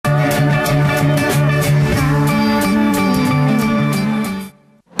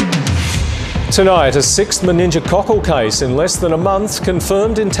Tonight, a sixth meningococcal case in less than a month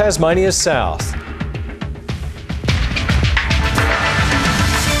confirmed in Tasmania's south.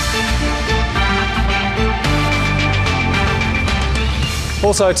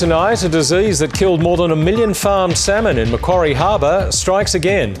 Also tonight, a disease that killed more than 1 million farmed salmon in Macquarie Harbour strikes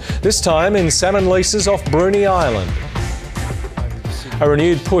again, this time in salmon leases off Bruny Island. A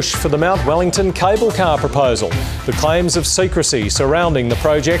renewed push for the Mount Wellington cable car proposal. The claims of secrecy surrounding the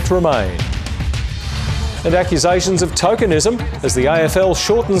project remain. And accusations of tokenism as the AFL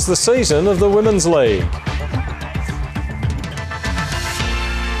shortens the season of the Women's League.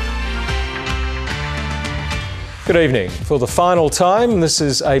 Good evening. For the final time, this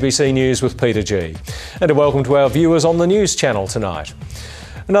is ABC News with Peter G. And a welcome to our viewers on the News Channel tonight.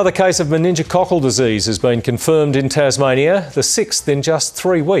 Another case of meningococcal disease has been confirmed in Tasmania, the sixth in just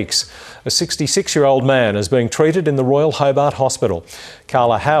 3 weeks. A 66-year-old man is being treated in the Royal Hobart Hospital.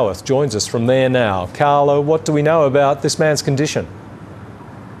 Carla Howarth joins us from there now. Carla, what do we know about this man's condition?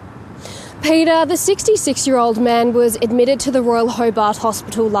 Peter, the 66-year-old man was admitted to the Royal Hobart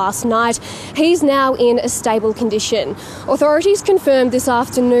Hospital last night. He's now in a stable condition. Authorities confirmed this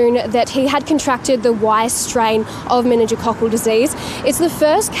afternoon that he had contracted the Y strain of meningococcal disease. It's the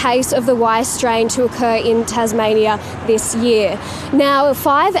first case of the Y strain to occur in Tasmania this year. Now,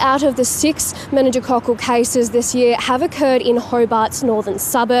 5 out of the 6 meningococcal cases this year have occurred in Hobart's northern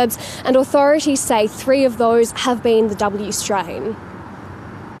suburbs, and authorities say 3 of those have been the W strain.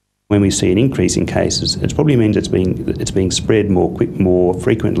 When we see an increase in cases, it probably means it's being spread more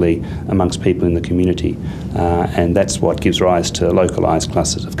frequently amongst people in the community, and that's what gives rise to localised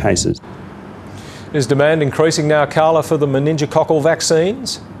clusters of cases. Is demand increasing now, Carla, for the meningococcal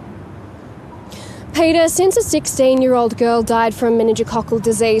vaccines? Peter, since a 16-year-old girl died from meningococcal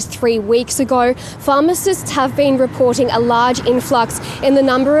disease 3 weeks ago, pharmacists have been reporting a large influx in the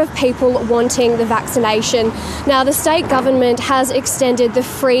number of people wanting the vaccination. Now, the state government has extended the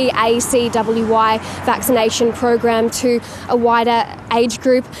free ACWY vaccination program to a wider age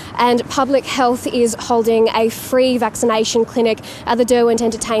group, and Public Health is holding a free vaccination clinic at the Derwent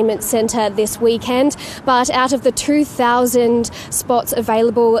Entertainment Centre this weekend. But out of the 2,000 spots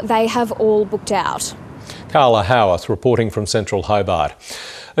available, they have all booked out. Carla Howarth reporting from Central Hobart.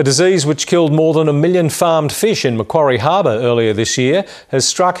 A disease which killed more than 1 million farmed fish in Macquarie Harbour earlier this year has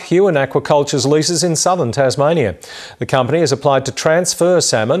struck Huon Aquaculture's leases in southern Tasmania. The company has applied to transfer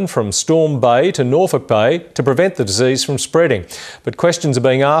salmon from Storm Bay to Norfolk Bay to prevent the disease from spreading. But questions are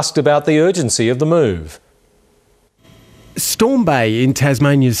being asked about the urgency of the move. Storm Bay in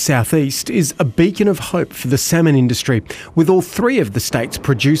Tasmania's southeast is a beacon of hope for the salmon industry, with all 3 of the state's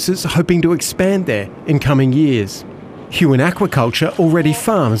producers hoping to expand there in coming years. Huon Aquaculture already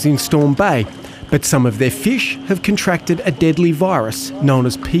farms in Storm Bay, but some of their fish have contracted a deadly virus known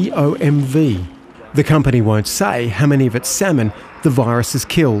as POMV. The company won't say how many of its salmon the virus has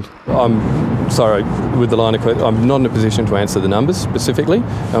killed. I'm sorry, with the line of question, I'm not in a position to answer the numbers specifically,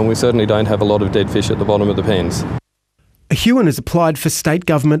 and we certainly don't have a lot of dead fish at the bottom of the pens. Huon has applied for state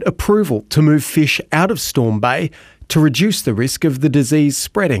government approval to move fish out of Storm Bay to reduce the risk of the disease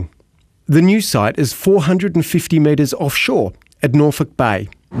spreading. The new site is 450 metres offshore at Norfolk Bay.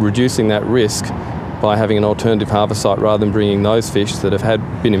 Reducing that risk by having an alternative harvest site rather than bringing those fish that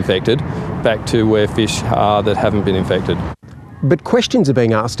have been infected back to where fish are that haven't been infected. But questions are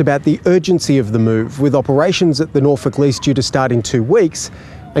being asked about the urgency of the move, with operations at the Norfolk lease due to start in 2 weeks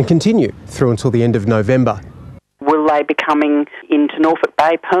and continue through until the end of November. Will they be coming into Norfolk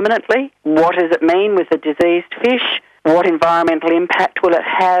Bay permanently? What does it mean with the diseased fish? What environmental impact will it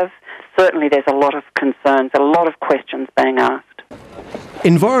have? Certainly there's a lot of concerns, a lot of questions being asked.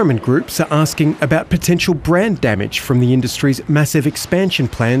 Environment groups are asking about potential brand damage from the industry's massive expansion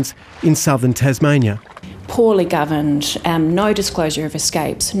plans in southern Tasmania. Poorly governed, no disclosure of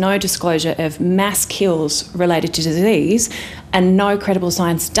escapes, no disclosure of mass kills related to disease, and no credible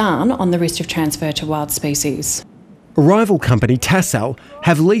science done on the risk of transfer to wild species. Rival company Tassal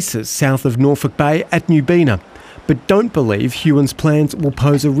have leases south of Norfolk Bay at Newbina, but don't believe Huon's plans will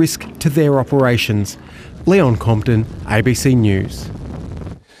pose a risk to their operations. Leon Compton, ABC News.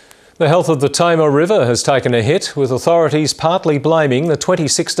 The health of the Tamar River has taken a hit, with authorities partly blaming the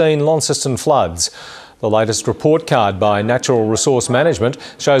 2016 Launceston floods. The latest report card by Natural Resource Management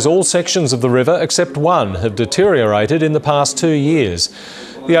shows all sections of the river except one have deteriorated in the past 2 years.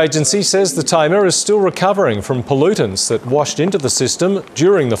 The agency says the Tamar is still recovering from pollutants that washed into the system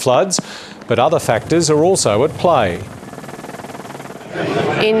during the floods, but other factors are also at play.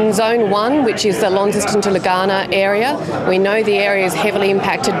 In Zone 1, which is the Launceston to Lagana area, we know the area is heavily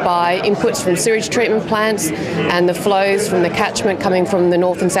impacted by inputs from sewage treatment plants and the flows from the catchment coming from the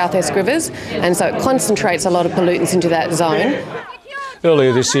north and south-east rivers, and so it concentrates a lot of pollutants into that zone.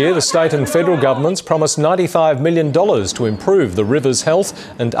 Earlier this year, the state and federal governments promised $95 million to improve the river's health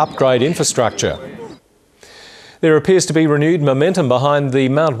and upgrade infrastructure. There appears to be renewed momentum behind the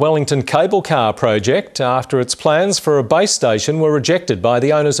Mount Wellington cable car project after its plans for a base station were rejected by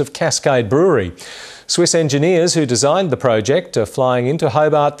the owners of Cascade Brewery. Swiss engineers who designed the project are flying into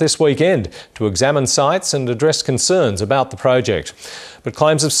Hobart this weekend to examine sites and address concerns about the project. But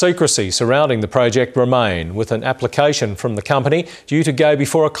claims of secrecy surrounding the project remain, with an application from the company due to go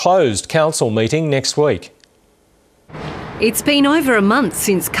before a closed council meeting next week. It's been over a month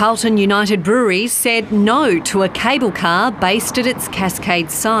since Carlton United Breweries said no to a cable car based at its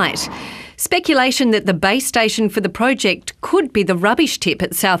Cascade site. Speculation that the base station for the project could be the rubbish tip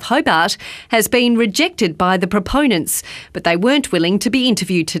at South Hobart has been rejected by the proponents, but they weren't willing to be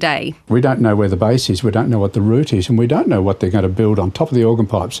interviewed today. We don't know where the base is, we don't know what the route is, and we don't know what they're going to build on top of the organ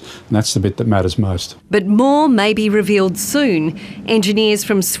pipes, and that's the bit that matters most. But more may be revealed soon. Engineers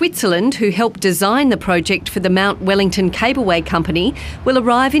from Switzerland who helped design the project for the Mount Wellington Cableway Company will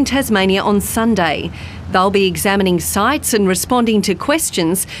arrive in Tasmania on Sunday. They'll be examining sites and responding to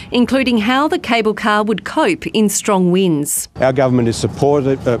questions, including how the cable car would cope in strong winds. Our government is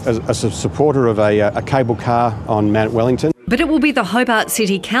supportive of a cable car on Mount Wellington. But it will be the Hobart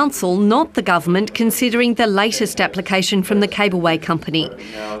City Council, not the government, considering the latest application from the Cableway Company.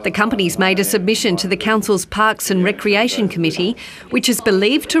 The company's made a submission to the Council's Parks and Recreation Committee, which is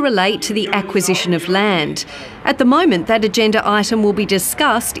believed to relate to the acquisition of land. At the moment, that agenda item will be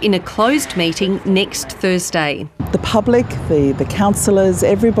discussed in a closed meeting next Thursday. The public, the councillors,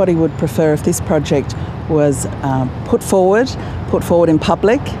 everybody would prefer if this project was put forward in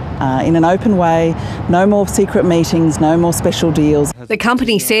public, in an open way, no more secret meetings, no more special deals. The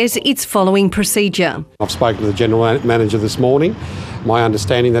company says it's following procedure. I've spoken to the General Manager this morning. My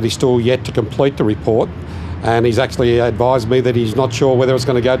understanding that he's still yet to complete the report, and he's actually advised me that he's not sure whether it's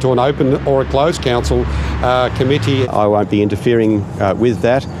going to go to an open or a closed council committee. I won't be interfering with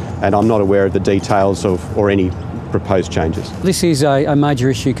that, and I'm not aware of the details or any proposed changes. This is a major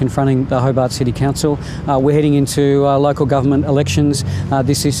issue confronting the Hobart City Council. We're heading into local government elections.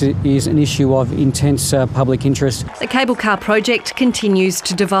 This is an issue of intense public interest. The cable car project continues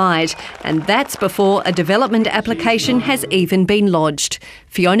to divide, and that's before a development application has even been lodged.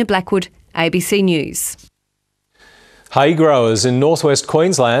 Fiona Blackwood, ABC News. Hay growers in northwest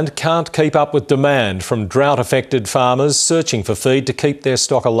Queensland can't keep up with demand from drought-affected farmers searching for feed to keep their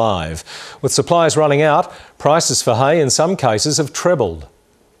stock alive. With supplies running out, prices for hay in some cases have trebled.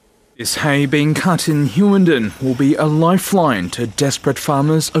 This hay being cut in Hewenden will be a lifeline to desperate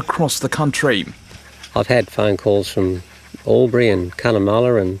farmers across the country. I've had phone calls from Albury and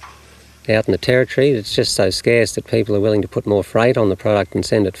Cunnamulla and out in the Territory. It's just so scarce that people are willing to put more freight on the product and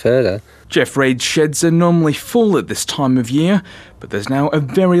send it further. Jeff Reid's sheds are normally full at this time of year, but there's now a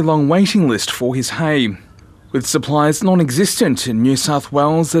very long waiting list for his hay. With supplies non-existent in New South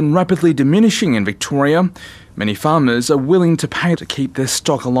Wales and rapidly diminishing in Victoria, many farmers are willing to pay to keep their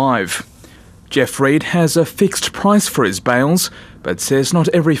stock alive. Jeff Reid has a fixed price for his bales, but says not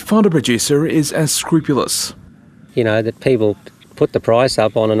every fodder producer is as scrupulous. You know, that people put the price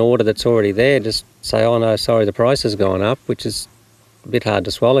up on an order that's already there, just say, oh no, sorry, the price has gone up, which is a bit hard to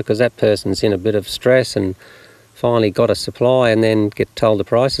swallow because that person's in a bit of stress and finally got a supply and then get told the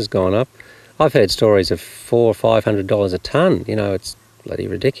price has gone up. I've heard stories of $400 or $500 a tonne. You know, it's bloody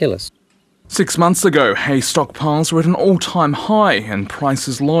ridiculous. 6 months ago, hay stockpiles were at an all-time high and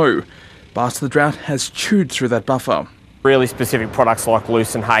prices low, but the drought has chewed through that buffer. Really specific products like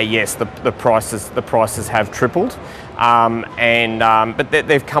lucerne hay, yes, the prices have tripled, but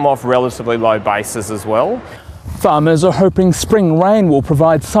they've come off relatively low bases as well. Farmers are hoping spring rain will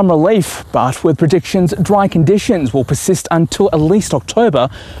provide some relief, but with predictions dry conditions will persist until at least October,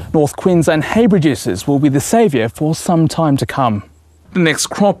 North Queensland hay producers will be the saviour for some time to come. The next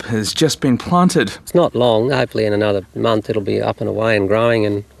crop has just been planted. It's not long, hopefully in another month it'll be up and away and growing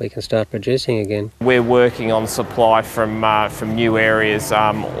and we can start producing again. We're working on supply from new areas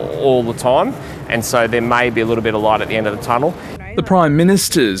all the time, and so there may be a little bit of light at the end of the tunnel. The Prime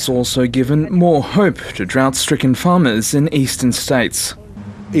Minister's also given more hope to drought-stricken farmers in eastern states.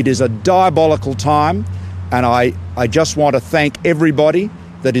 It is a diabolical time, and I just want to thank everybody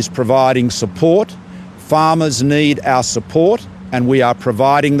that is providing support. Farmers need our support, and we are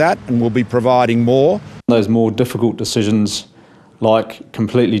providing that, and we'll be providing more. Those more difficult decisions, like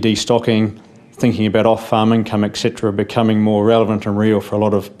completely destocking, thinking about off-farm income, etc., are becoming more relevant and real for a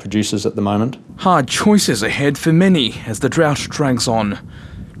lot of producers at the moment. Hard choices ahead for many as the drought drags on.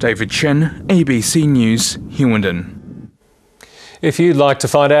 David Chen, ABC News, Hewenden. If you'd like to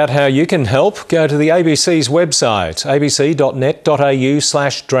find out how you can help, go to the ABC's website,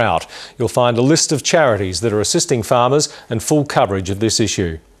 abc.net.au/drought. You'll find a list of charities that are assisting farmers and full coverage of this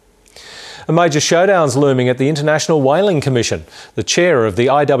issue. A major showdown's looming at the International Whaling Commission. The chair of the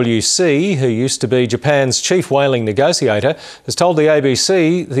IWC, who used to be Japan's chief whaling negotiator, has told the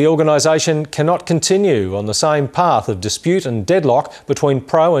ABC the organisation cannot continue on the same path of dispute and deadlock between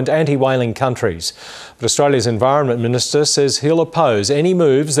pro- and anti-whaling countries. But Australia's Environment Minister says he'll oppose any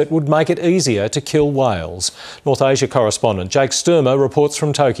moves that would make it easier to kill whales. North Asia correspondent Jake Sturmer reports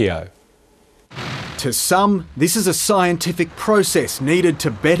from Tokyo. To some, this is a scientific process needed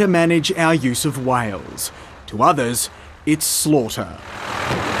to better manage our use of whales. To others, it's slaughter.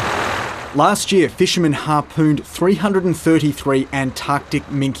 Last year, fishermen harpooned 333 Antarctic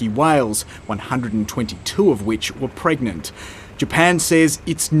minke whales, 122 of which were pregnant. Japan says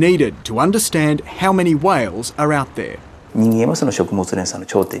it's needed to understand how many whales are out there. Humans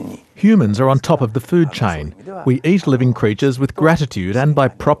are on top of the food chain. We eat living creatures with gratitude and by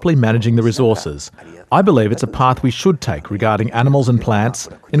properly managing the resources. I believe it's a path we should take regarding animals and plants,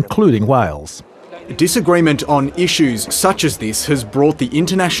 including whales. Disagreement on issues such as this has brought the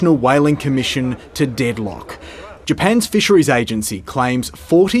International Whaling Commission to deadlock. Japan's fisheries agency claims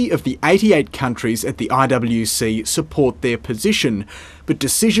 40 of the 88 countries at the IWC support their position, but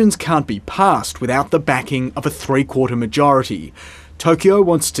decisions can't be passed without the backing of a three-quarter majority. Tokyo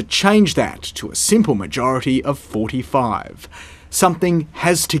wants to change that to a simple majority of 45. Something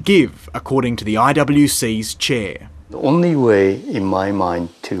has to give, according to the IWC's chair. The only way, in my mind,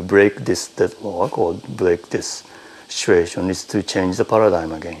 to break this deadlock or break this situation is to change the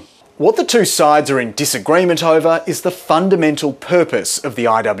paradigm again. What the two sides are in disagreement over is the fundamental purpose of the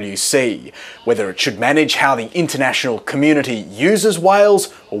IWC, whether it should manage how the international community uses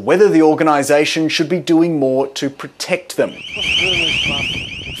whales or whether the organisation should be doing more to protect them.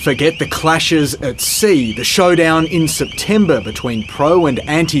 Forget the clashes at sea. The showdown in September between pro- and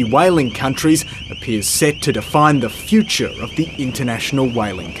anti-whaling countries appears set to define the future of the International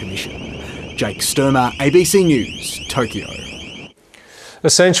Whaling Commission. Jake Sturmer, ABC News, Tokyo. A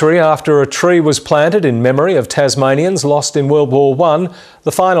century after a tree was planted in memory of Tasmanians lost in World War I,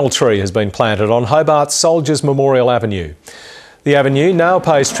 the final tree has been planted on Hobart's Soldiers Memorial Avenue. The avenue now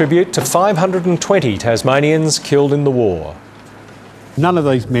pays tribute to 520 Tasmanians killed in the war. None of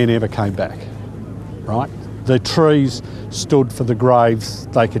these men ever came back, right? The trees stood for the graves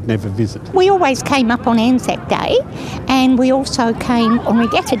they could never visit. We always came up on Anzac Day, and we also came on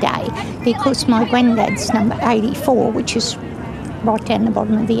Regatta Day because my granddad's number 84, which is right down the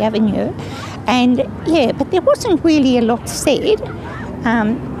bottom of the avenue. And yeah, but there wasn't really a lot said,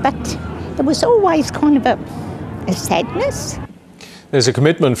 but there was always kind of a sadness. There's a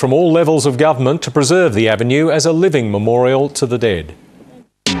commitment from all levels of government to preserve the avenue as a living memorial to the dead.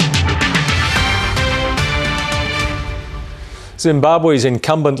 Zimbabwe's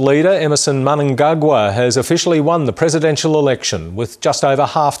incumbent leader, Emmerson Mnangagwa, has officially won the presidential election with just over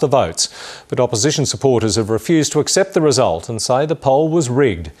half the votes. But opposition supporters have refused to accept the result and say the poll was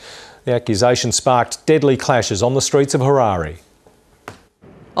rigged. The accusation sparked deadly clashes on the streets of Harare.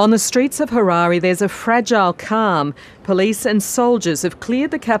 On the streets of Harare, there's a fragile calm. Police and soldiers have cleared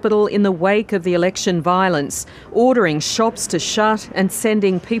the capital in the wake of the election violence, ordering shops to shut and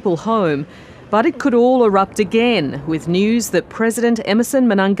sending people home. But it could all erupt again with news that President Emmerson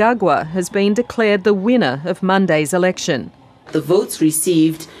Mnangagwa has been declared the winner of Monday's election. The votes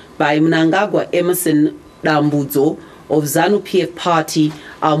received by Mnangagwa Emmerson Dambudzo of ZANU-PF party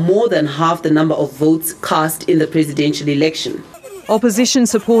are more than half the number of votes cast in the presidential election. Opposition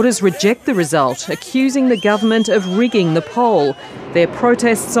supporters reject the result, accusing the government of rigging the poll. Their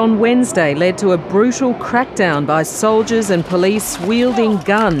protests on Wednesday led to a brutal crackdown by soldiers and police wielding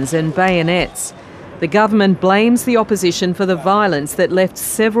guns and bayonets. The government blames the opposition for the violence that left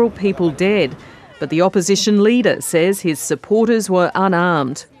several people dead, but the opposition leader says his supporters were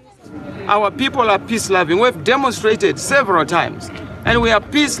unarmed. Our people are peace-loving. We've demonstrated several times, and we are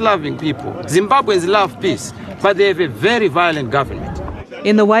peace-loving people. Zimbabweans love peace, but they have a very violent government.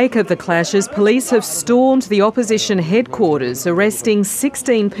 In the wake of the clashes, police have stormed the opposition headquarters, arresting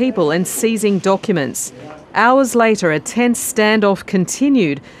 16 people and seizing documents. Hours later, a tense standoff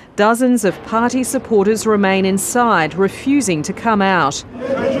continued. Dozens of party supporters remain inside, refusing to come out.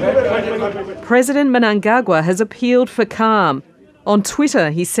 President Mnangagwa has appealed for calm. On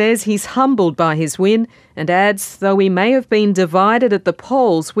Twitter, he says he's humbled by his win and adds, though we may have been divided at the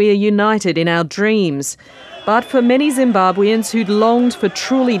polls, we are united in our dreams. But for many Zimbabweans who'd longed for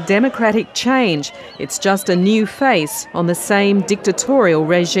truly democratic change, it's just a new face on the same dictatorial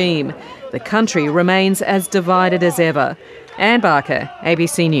regime. The country remains as divided as ever. Anne Barker,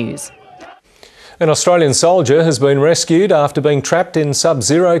 ABC News. An Australian soldier has been rescued after being trapped in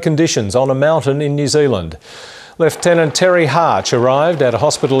sub-zero conditions on a mountain in New Zealand. Lieutenant Terry Harch arrived at a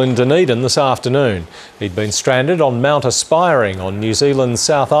hospital in Dunedin this afternoon. He'd been stranded on Mount Aspiring on New Zealand's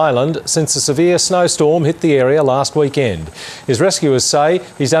South Island since a severe snowstorm hit the area last weekend. His rescuers say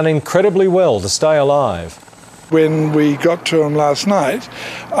he's done incredibly well to stay alive. When we got to him last night,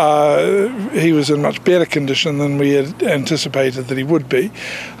 he was in much better condition than we had anticipated that he would be.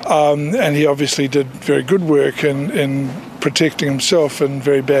 And he obviously did very good work in protecting himself in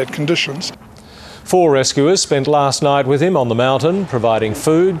very bad conditions. 4 rescuers spent last night with him on the mountain, providing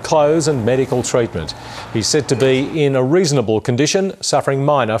food, clothes and medical treatment. He's said to be in a reasonable condition, suffering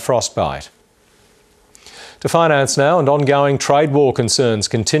minor frostbite. To finance now, and ongoing trade war concerns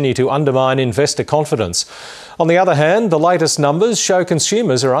continue to undermine investor confidence. On the other hand, the latest numbers show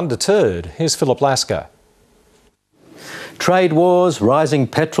consumers are undeterred. Here's Philip Lasker. Trade wars, rising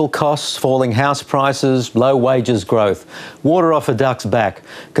petrol costs, falling house prices, low wages growth. Water off a duck's back.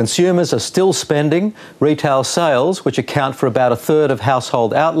 Consumers are still spending. Retail sales, which account for about a third of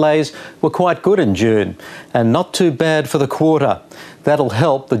household outlays, were quite good in June. And not too bad for the quarter. That'll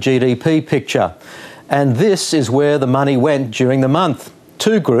help the GDP picture. And this is where the money went during the month.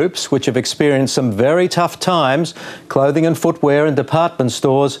 2 groups which have experienced some very tough times, clothing and footwear and department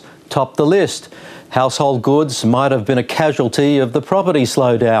stores, topped the list. Household goods might have been a casualty of the property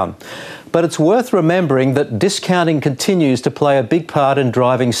slowdown. But it's worth remembering that discounting continues to play a big part in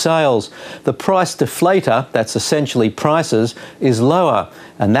driving sales. The price deflator, that's essentially prices, is lower,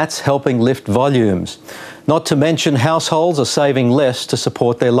 and that's helping lift volumes. Not to mention households are saving less to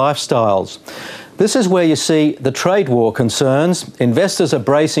support their lifestyles. This is where you see the trade war concerns. Investors are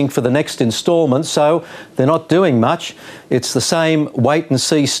bracing for the next instalment, so they're not doing much. It's the same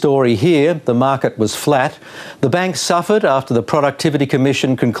wait-and-see story here. The market was flat. The banks suffered after the Productivity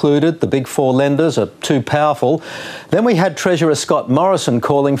Commission concluded the big 4 lenders are too powerful. Then we had Treasurer Scott Morrison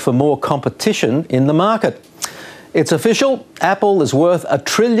calling for more competition in the market. It's official, Apple is worth $1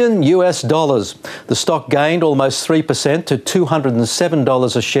 trillion. The stock gained almost 3% to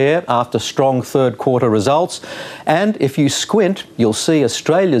 $207 a share after strong third quarter results. And if you squint, you'll see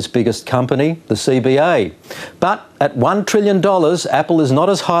Australia's biggest company, the CBA. But at $1 trillion, Apple is not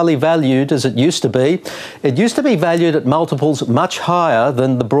as highly valued as it used to be. It used to be valued at multiples much higher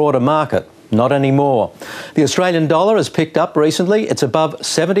than the broader market. Not anymore. The Australian dollar has picked up recently. It's above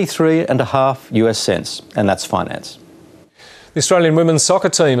 73.5 US cents, and that's finance. The Australian women's soccer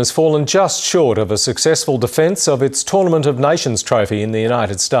team has fallen just short of a successful defence of its Tournament of Nations trophy in the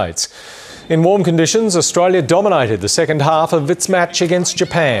United States. In warm conditions, Australia dominated the second half of its match against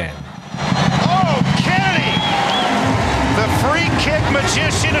Japan. Oh, Kennedy! The free kick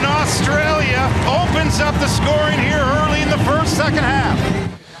magician in Australia opens up the scoring here early in the second half.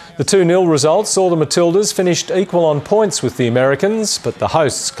 The 2-0 result saw the Matildas finished equal on points with the Americans, but the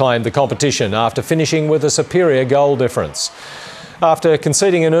hosts claimed the competition after finishing with a superior goal difference. After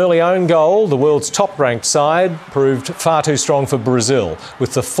conceding an early own goal, the world's top-ranked side proved far too strong for Brazil,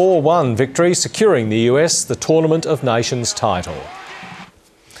 with the 4-1 victory securing the US the Tournament of Nations title.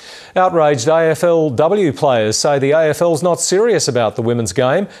 Outraged AFLW players say the AFL's not serious about the women's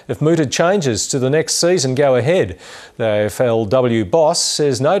game if mooted changes to the next season go ahead. The AFLW boss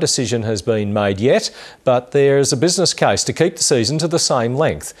says no decision has been made yet, but there's a business case to keep the season to the same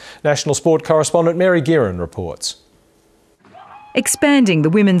length. National Sport correspondent Mary Guerin reports. Expanding the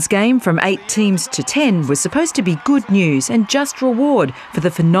women's game from 8 teams to 10 was supposed to be good news and just reward for the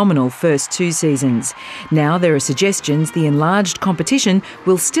phenomenal first 2 seasons. Now there are suggestions the enlarged competition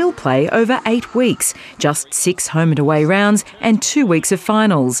will still play over 8 weeks, just 6 home and away rounds and 2 weeks of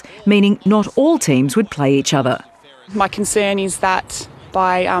finals, meaning not all teams would play each other. My concern is that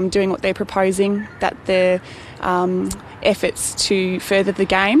by doing what they're proposing, that their efforts to further the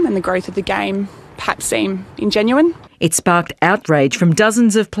game and the growth of the game perhaps seem ingenuine. It sparked outrage from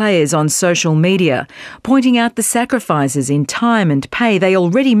dozens of players on social media, pointing out the sacrifices in time and pay they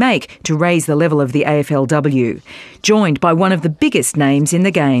already make to raise the level of the AFLW, joined by one of the biggest names in the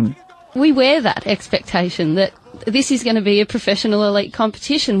game. We wear that expectation that this is going to be a professional elite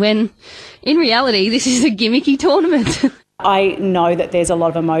competition when, in reality, this is a gimmicky tournament. I know that there's a lot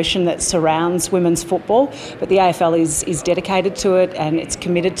of emotion that surrounds women's football, but the AFL is dedicated to it and it's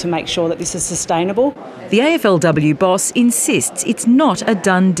committed to make sure that this is sustainable. The AFLW boss insists it's not a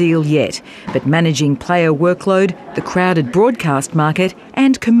done deal yet, but managing player workload, the crowded broadcast market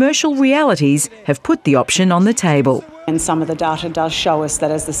and commercial realities have put the option on the table. And some of the data does show us that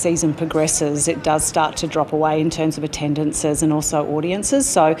as the season progresses, it does start to drop away in terms of attendances and also audiences.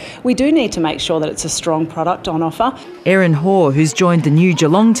 So we do need to make sure that it's a strong product on offer. Erin Hoare, who's joined the new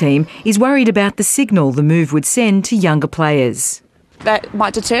Geelong team, is worried about the signal the move would send to younger players. That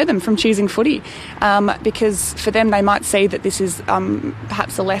might deter them from choosing footy because for them they might see that this is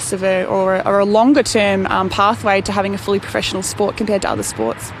perhaps a less of a longer term pathway to having a fully professional sport compared to other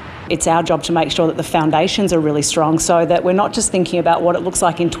sports. It's our job to make sure that the foundations are really strong so that we're not just thinking about what it looks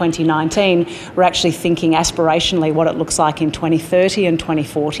like in 2019, we're actually thinking aspirationally what it looks like in 2030 and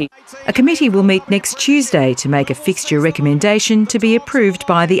 2040. A committee will meet next Tuesday to make a fixture recommendation to be approved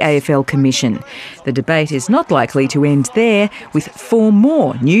by the AFL Commission. The debate is not likely to end there, with 4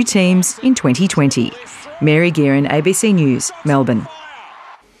 more new teams in 2020. Mary Guerin, ABC News, Melbourne.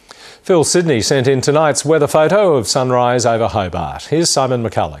 Phil Sydney sent in tonight's weather photo of sunrise over Hobart. Here's Simon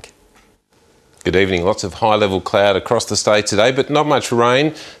McCulloch. Good evening. Lots of high-level cloud across the state today, but not much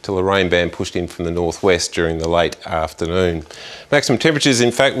rain till a rain band pushed in from the northwest during the late afternoon. Maximum temperatures,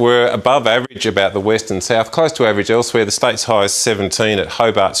 in fact, were above average about the west and south, close to average elsewhere. The state's high is 17 at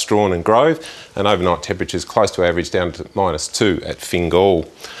Hobart, Strahan and Grove, and overnight temperatures close to average down to -2 at Fingal.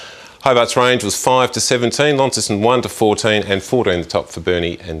 Hobart's range was 5 to 17, Launceston 1 to 14 and 14 the top for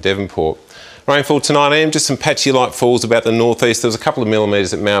Burnie and Devonport. Rainfall tonight AM, just some patchy light falls about the northeast. There was a couple of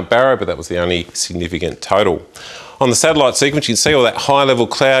millimetres at Mount Barrow, but that was the only significant total. On the satellite sequence, you can see all that high-level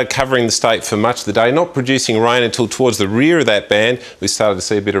cloud covering the state for much of the day, not producing rain until towards the rear of that band. We started to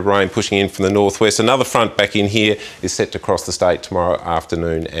see a bit of rain pushing in from the northwest. Another front back in here is set to cross the state tomorrow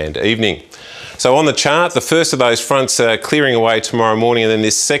afternoon and evening. So on the chart, the first of those fronts are clearing away tomorrow morning, and then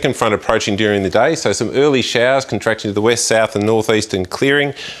this second front approaching during the day. So some early showers contracting to the west, south and northeast and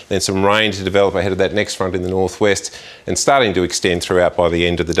clearing. Then some rain to develop ahead of that next front in the northwest and starting to extend throughout by the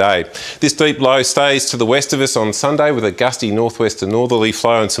end of the day. This deep low stays to the west of us on Sunday with a gusty northwest to northerly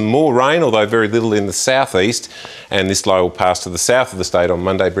flow and some more rain, although very little in the southeast. And this low will pass to the south of the state on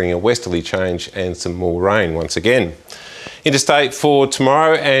Monday, bringing a westerly change and some more rain once again. Interstate for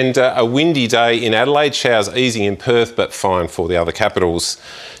tomorrow and a windy day in Adelaide. Showers easing in Perth, but fine for the other capitals.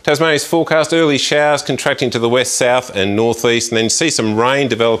 Tasmania's forecast early showers contracting to the west, south and northeast, and then see some rain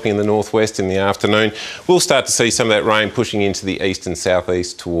developing in the northwest in the afternoon. We'll start to see some of that rain pushing into the east and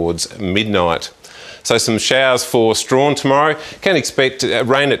southeast towards midnight. So some showers for Strahan tomorrow. Can expect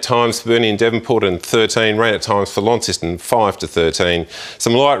rain at times for Burnie and Devonport and 13, rain at times for Launceston 5 to 13.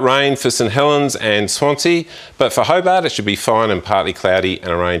 Some light rain for St Helens and Swansea, but for Hobart it should be fine and partly cloudy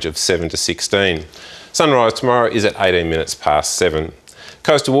and a range of 7 to 16. Sunrise tomorrow is at 18 minutes past 7.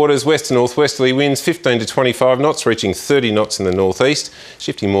 Coastal waters, west to northwesterly winds 15 to 25 knots, reaching 30 knots in the northeast,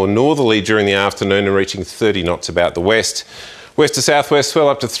 shifting more northerly during the afternoon and reaching 30 knots about the west. West to southwest swell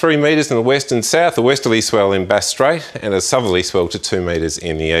up to 3 metres in the west and south, a westerly swell in Bass Strait and a southerly swell to 2 metres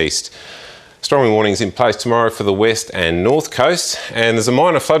in the east. Storming warnings in place tomorrow for the west and north coast, and there's a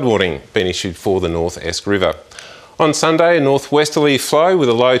minor flood warning being issued for the North Esk River. On Sunday, a northwesterly flow with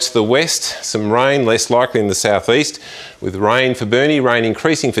a low to the west, some rain less likely in the southeast, with rain for Burnie, rain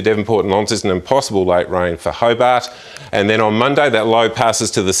increasing for Devonport and Launceston and possible late rain for Hobart. And then on Monday, that low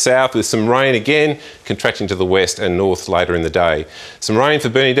passes to the south with some rain again, contracting to the west and north later in the day. Some rain for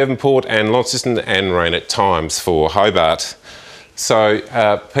Burnie, Devonport and Launceston and rain at times for Hobart. So,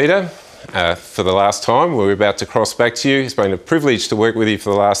 Peter, for the last time, we're about to cross back to you. It's been a privilege to work with you for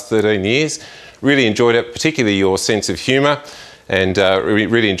the last 13 years. Really enjoyed it, particularly your sense of humour, and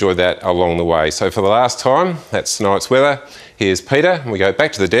really enjoyed that along the way. So for the last time, that's tonight's weather. Here's Peter, and we go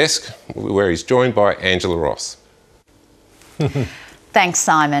back to the desk where he's joined by Angela Ross. Thanks,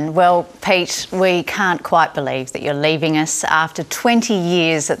 Simon. Well, Pete, we can't quite believe that you're leaving us after 20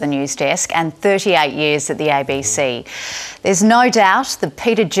 years at the news desk and 38 years at the ABC. There's no doubt the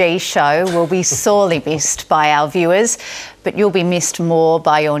Peter G show will be sorely missed by our viewers, but you'll be missed more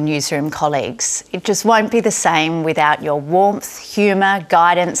by your newsroom colleagues. It just won't be the same without your warmth, humour,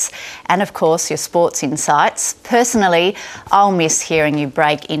 guidance and, of course, your sports insights. Personally, I'll miss hearing you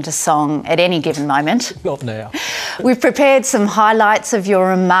break into song at any given moment. Not now. We've prepared some highlights of your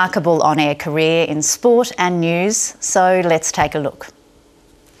remarkable on-air career in sport and news, so let's take a look.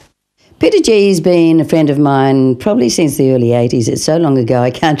 Peter G's been a friend of mine probably since the early 80s. It's so long ago I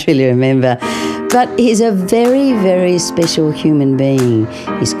can't really remember. But he's a very, very special human being.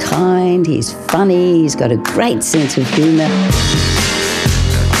 He's kind, he's funny, he's got a great sense of humour.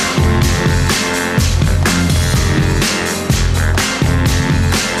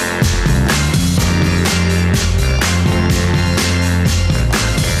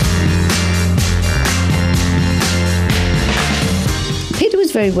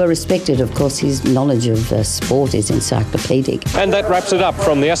 Very well respected. Of course, his knowledge of sport is encyclopedic. And that wraps it up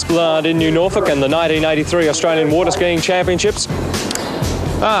from the Esplanade in New Norfolk and the 1983 Australian Water Skiing Championships.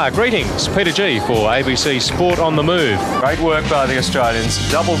 Greetings, Peter G for ABC Sport on the Move. Great work by the Australians,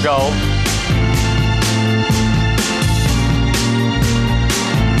 double gold.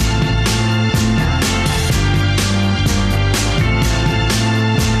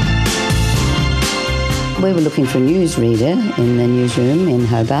 We were looking for a newsreader in the newsroom in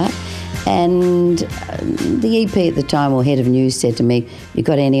Hobart, and the EP at the time, or head of news, said to me, "You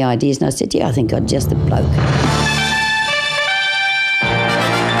got any ideas?" And I said, "Yeah, I think I'd just a bloke."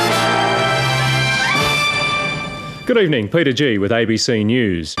 Good evening, Peter G with ABC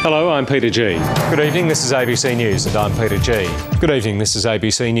News. Hello, I'm Peter G. Good evening, this is ABC News and I'm Peter G. Good evening, this is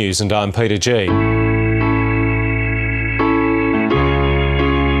ABC News and I'm Peter G.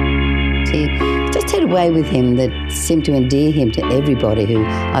 Had a way with him that seemed to endear him to everybody who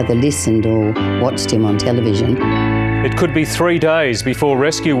either listened or watched him on television. It could be 3 days before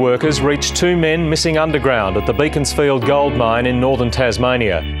rescue workers reach 2 men missing underground at the Beaconsfield gold mine in northern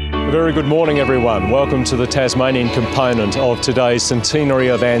Tasmania. A very good morning, everyone. Welcome to the Tasmanian component of today's centenary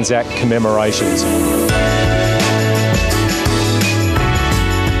of Anzac commemorations.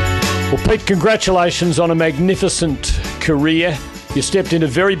 Well, Pete, congratulations on a magnificent career. You stepped into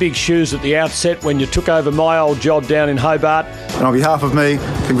very big shoes at the outset when you took over my old job down in Hobart. And on behalf of me,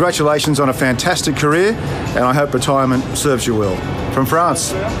 congratulations on a fantastic career, and I hope retirement serves you well. From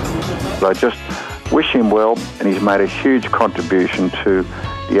France. I just wish him well, and he's made a huge contribution to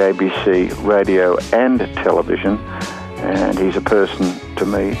the ABC radio and television, and he's a person, to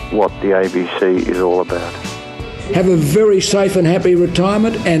me, what the ABC is all about. Have a very safe and happy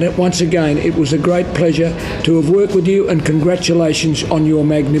retirement, and once again, it was a great pleasure to have worked with you, and congratulations on your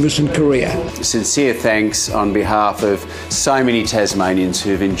magnificent career. Sincere thanks on behalf of so many Tasmanians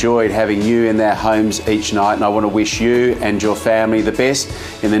who've enjoyed having you in their homes each night, and I want to wish you and your family the best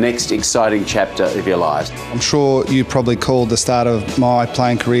in the next exciting chapter of your lives. I'm sure you probably called the start of my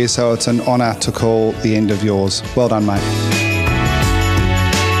playing career, so it's an honour to call the end of yours. Well done, mate.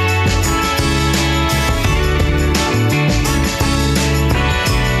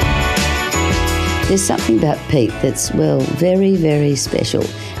 There's something about Pete that's, well, very, very special.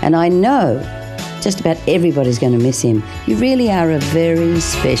 And I know just about everybody's going to miss him. You really are a very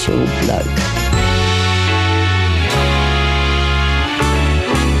special bloke.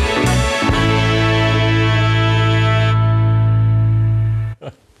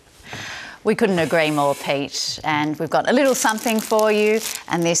 We couldn't agree more, Pete. And we've got a little something for you,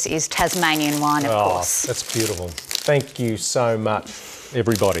 and this is Tasmanian wine, of course. That's beautiful. Thank you so much,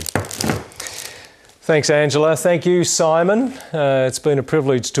 everybody. Thanks, Angela. Thank you, Simon. It's been a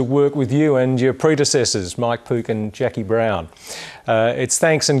privilege to work with you and your predecessors, Mike Pook and Jackie Brown. It's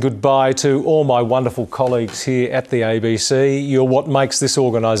thanks and goodbye to all my wonderful colleagues here at the ABC. You're what makes this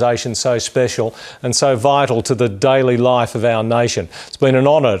organisation so special and so vital to the daily life of our nation. It's been an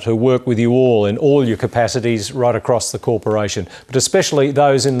honour to work with you all in all your capacities right across the corporation, but especially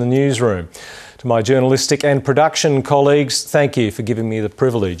those in the newsroom. To my journalistic and production colleagues, thank you for giving me the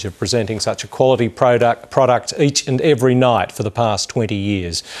privilege of presenting such a quality product each and every night for the past 20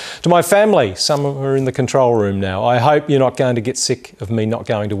 years. To my family, some are in the control room now, I hope you're not going to get sick of me not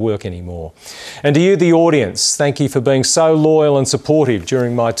going to work anymore. And to you, the audience, thank you for being so loyal and supportive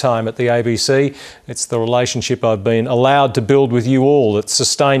during my time at the ABC. It's the relationship I've been allowed to build with you all that's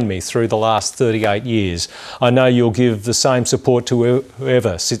sustained me through the last 38 years. I know you'll give the same support to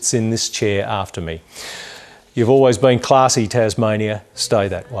whoever sits in this chair after me. You've always been classy, Tasmania. Stay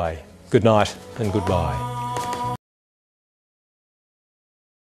that way. Good night and goodbye.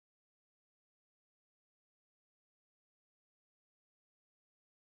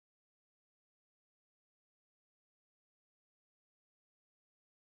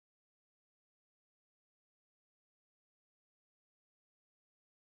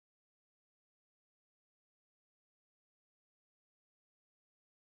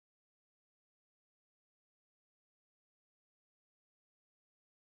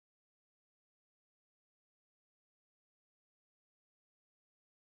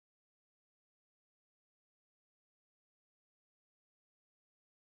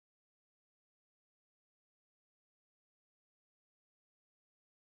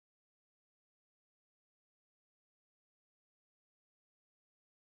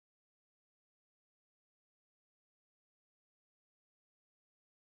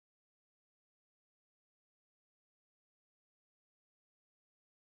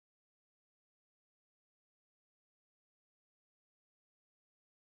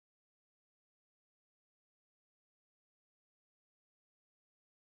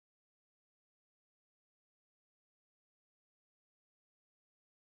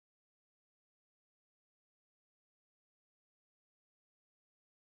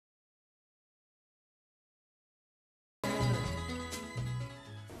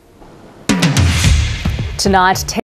 Tonight,